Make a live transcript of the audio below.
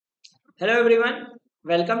Hello everyone,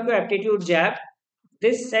 welcome to Aptitude Jab.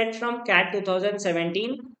 This set from CAT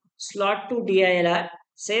 2017, slot to DILR,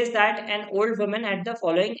 says that an old woman had the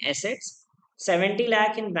following assets: 70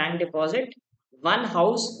 lakh in bank deposit, one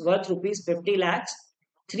house worth rupees 50 lakhs,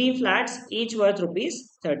 three flats each worth rupees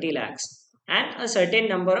 30 lakhs, and a certain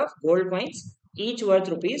number of gold coins each worth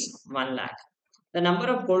rupees 1 lakh. The number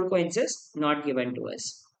of gold coins is not given to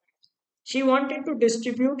us. She wanted to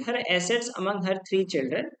distribute her assets among her three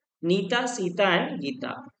children, Neeta, Sita, and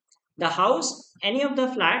Geeta. The house, any of the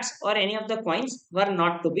flats, or any of the coins were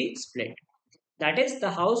not to be split. That is,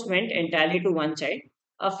 the house went entirely to one child,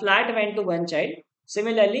 a flat went to one child,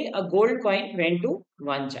 similarly, a gold coin went to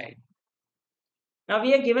one child. Now,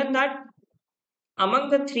 we are given that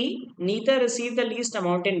among the three, Neeta received the least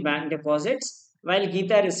amount in bank deposits, while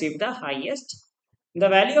Geeta received the highest. The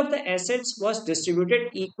value of the assets was distributed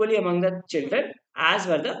equally among the children, as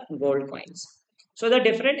were the gold coins. So the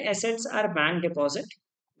different assets are bank deposit,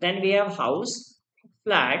 then we have house,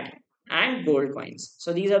 flat, and gold coins.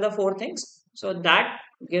 So these are the four things. So that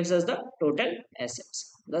gives us the total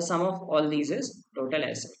assets. The sum of all these is total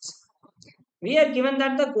assets. We are given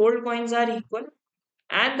that the gold coins are equal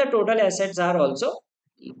and the total assets are also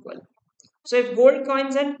equal. So if gold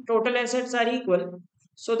coins and total assets are equal,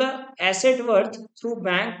 so the asset worth through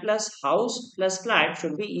bank plus house plus flat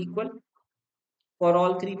should be equal for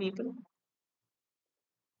all three people.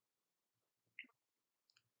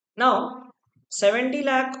 Now 70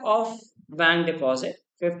 lakh of bank deposit,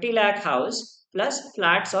 50 lakh house plus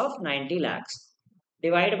flats of 90 lakhs.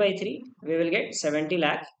 Divide by 3, we will get 70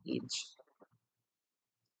 lakh each.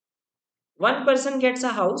 One person gets a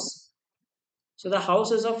house, so the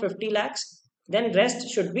house is of 50 lakhs, then rest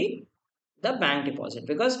should be the bank deposit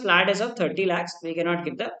because flat is of 30 lakhs, we cannot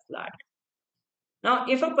give the flat. Now,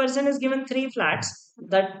 if a person is given three flats,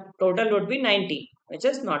 the total would be 90, which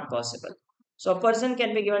is not possible. So, a person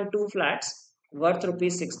can be given two flats worth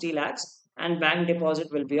rupees 60 lakhs and bank deposit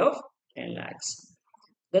will be of 10 lakhs.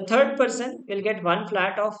 The third person will get one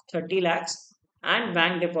flat of 30 lakhs and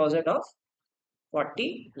bank deposit of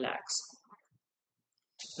 40 lakhs.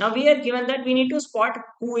 Now we are given that we need to spot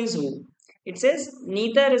who is who. It says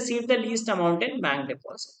Neeta received the least amount in bank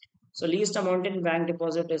deposit. So least amount in bank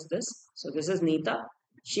deposit is this. So this is Neeta.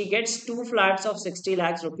 She gets two flats of 60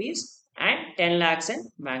 lakhs rupees and 10 lakhs in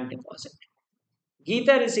bank deposit.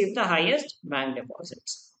 Geeta received the highest bank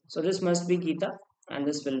deposits. So this must be Geeta and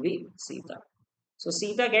this will be Sita. So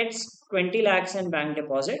Sita gets 20 lakhs in bank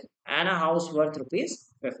deposit and a house worth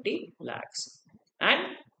rupees 50 lakhs. And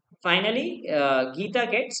finally,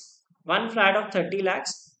 Geeta gets one flat of 30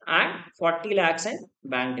 lakhs and 40 lakhs in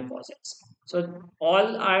bank deposits. So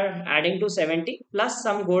all are adding to 70 plus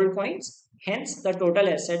some gold coins. Hence, the total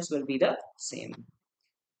assets will be the same.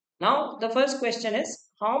 Now, the first question is,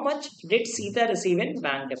 how much did Sita receive in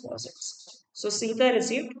bank deposits? So Sita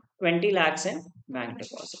received 20 lakhs in bank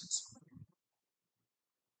deposits.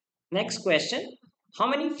 Next question, how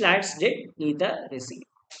many flats did Neeta receive?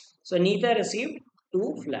 So Neeta received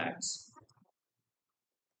two flats.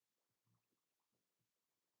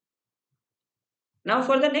 Now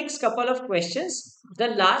for the next couple of questions, the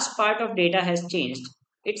last part of data has changed.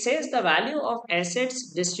 It says the value of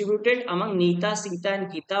assets distributed among Neeta, Sita and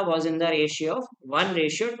Geeta was in the ratio of 1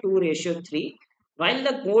 ratio 2 ratio 3, while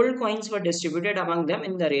the gold coins were distributed among them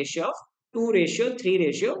in the ratio of 2 ratio 3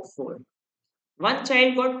 ratio 4. One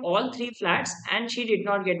child got all three flats and she did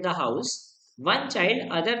not get the house. One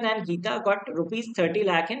child other than Geeta got rupees 30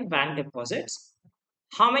 lakh in bank deposits.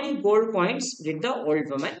 How many gold coins did the old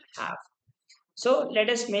woman have? So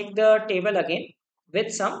let us make the table again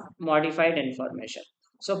with some modified information.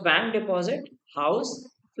 So bank deposit, house,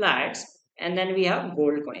 flats, and then we have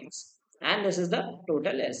gold coins. And this is the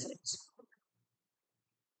total assets.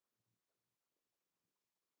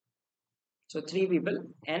 So three people,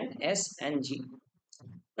 N, S, and G.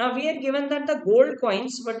 Now we are given that the gold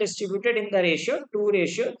coins were distributed in the ratio 2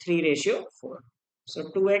 ratio 3 ratio 4.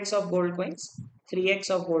 So 2x of gold coins,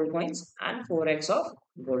 3x of gold coins, and 4x of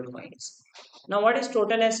gold coins. Now what is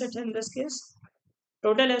total asset in this case?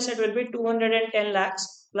 Total asset will be 210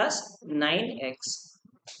 lakhs plus 9x.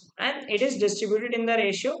 And it is distributed in the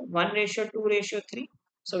ratio 1 ratio 2 ratio 3.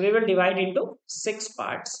 So we will divide into 6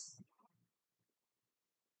 parts.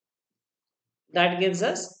 That gives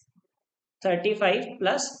us 35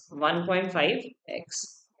 plus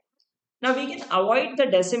 1.5x. Now we can avoid the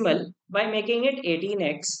decimal by making it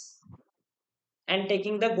 18x and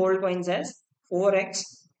taking the gold coins as 4x,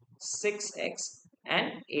 6x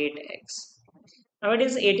and 8x. Now it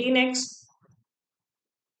is 18x.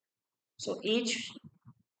 So each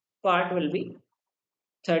part will be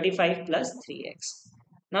 35 plus 3x.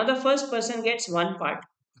 Now the first person gets one part.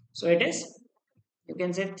 So it is, you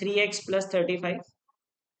can say 3x plus 35.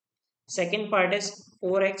 Second part is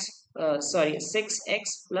 6x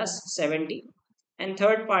plus 70. And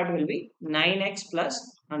third part will be 9x plus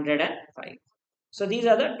 105. So these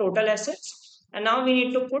are the total assets. And now we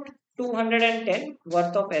need to put 210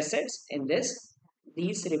 worth of assets in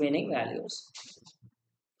these remaining values.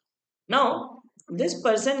 Now this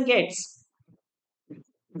person gets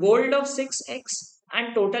gold of 6x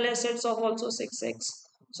and total assets of also 6x.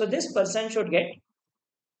 So this person should get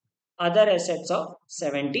other assets of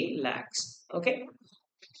 70 lakhs. Okay.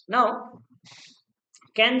 Now,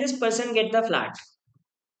 can this person get the flat?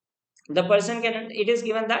 The person can, it is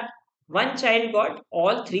given that one child got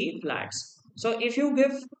all three flats. So if you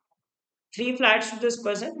give three flats to this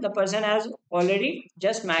person, the person has already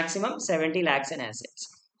just maximum 70 lakhs in assets.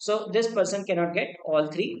 So this person cannot get all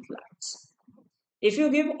three flats. If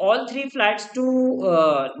you give all three flats to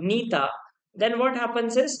Neeta, then what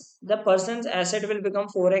happens is the person's asset will become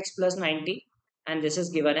 4x plus 90, and this is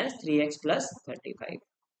given as 3x plus 35.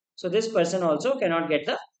 So this person also cannot get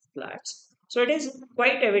the flats. So it is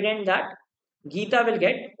quite evident that Geeta will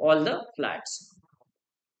get all the flats.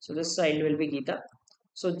 So this side will be Geeta.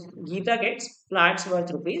 So Geeta gets flats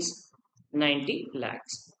worth rupees 90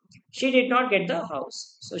 lakhs. She did not get the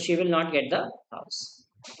house. So she will not get the house.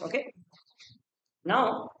 Okay.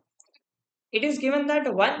 Now it is given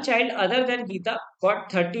that one child other than Geeta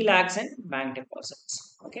got 30 lakhs in bank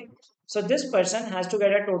deposits. Okay. So this person has to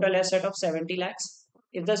get a total asset of 70 lakhs.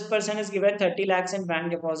 If this person is given 30 lakhs in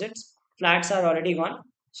bank deposits, flats are already gone.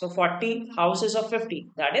 So 40 houses of 50,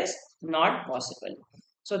 that is not possible.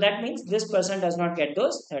 So that means this person does not get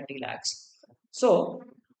those 30 lakhs. So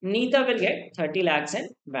Neeta will get 30 lakhs in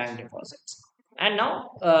bank deposits. And now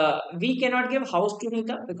we cannot give house to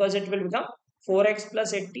Neeta because it will become 4x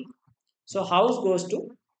plus 80. So house goes to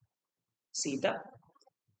Sita.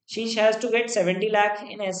 She has to get 70 lakh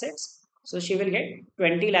in assets. So she will get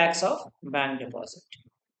 20 lakhs of bank deposit.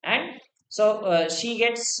 And so she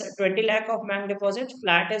gets 20 lakh of bank deposit.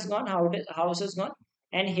 Flat is gone, house is gone.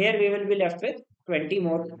 And here we will be left with 20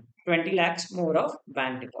 lakhs more of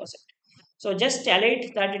bank deposit. So just tally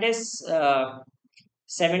it that it is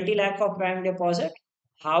 70 lakh of bank deposit,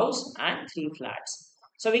 house and 3 flats.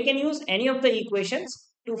 So we can use any of the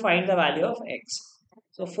equations to find the value of x.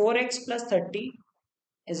 So 4x plus 30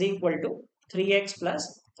 is equal to 3x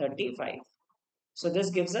plus 35. So this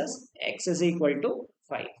gives us x is equal to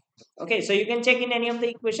 5. Okay, so you can check in any of the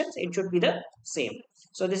equations, it should be the same.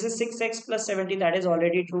 So this is 6x plus 70, that is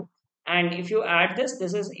already true. And if you add this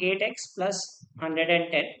is 8x plus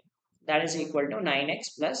 110, that is equal to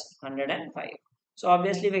 9x plus 105. So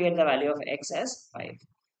obviously we get the value of x as 5.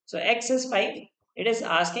 So x is 5. It is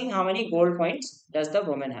asking how many gold coins does the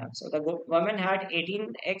woman have. So the woman had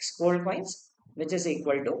 18x gold coins, which is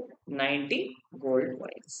equal to 90 gold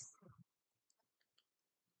coins.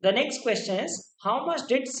 The next question is, how much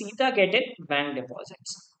did Sita get in bank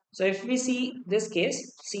deposits? So if we see this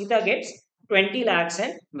case, Sita gets 20 lakhs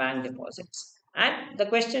in bank deposits. And the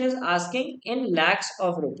question is asking in lakhs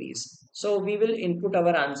of rupees. So we will input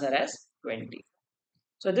our answer as 20.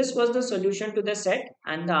 So this was the solution to the set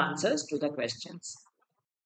and the answers to the questions.